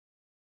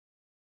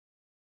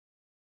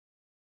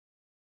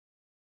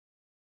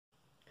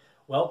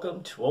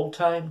Welcome to Old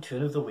Time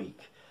Tune of the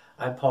Week.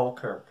 I'm Paul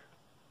Kirk.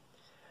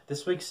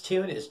 This week's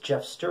tune is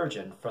Jeff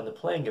Sturgeon from the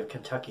playing of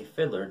Kentucky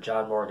fiddler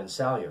John Morgan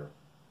Salyer.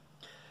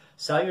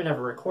 Salyer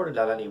never recorded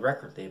on any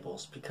record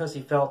labels because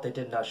he felt they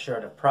did not share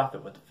enough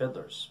profit with the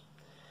fiddlers.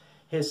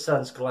 His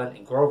sons Glen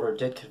and Grover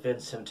did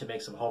convince him to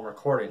make some home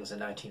recordings in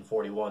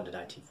 1941 to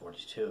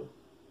 1942.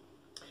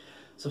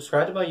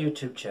 Subscribe to my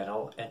YouTube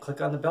channel and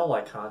click on the bell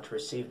icon to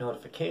receive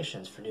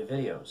notifications for new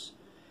videos.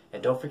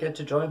 And don't forget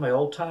to join my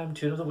Old Time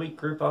Tune of the Week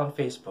group on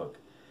Facebook.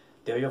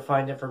 There you'll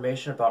find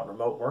information about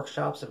remote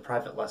workshops and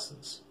private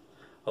lessons.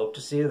 Hope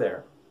to see you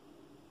there.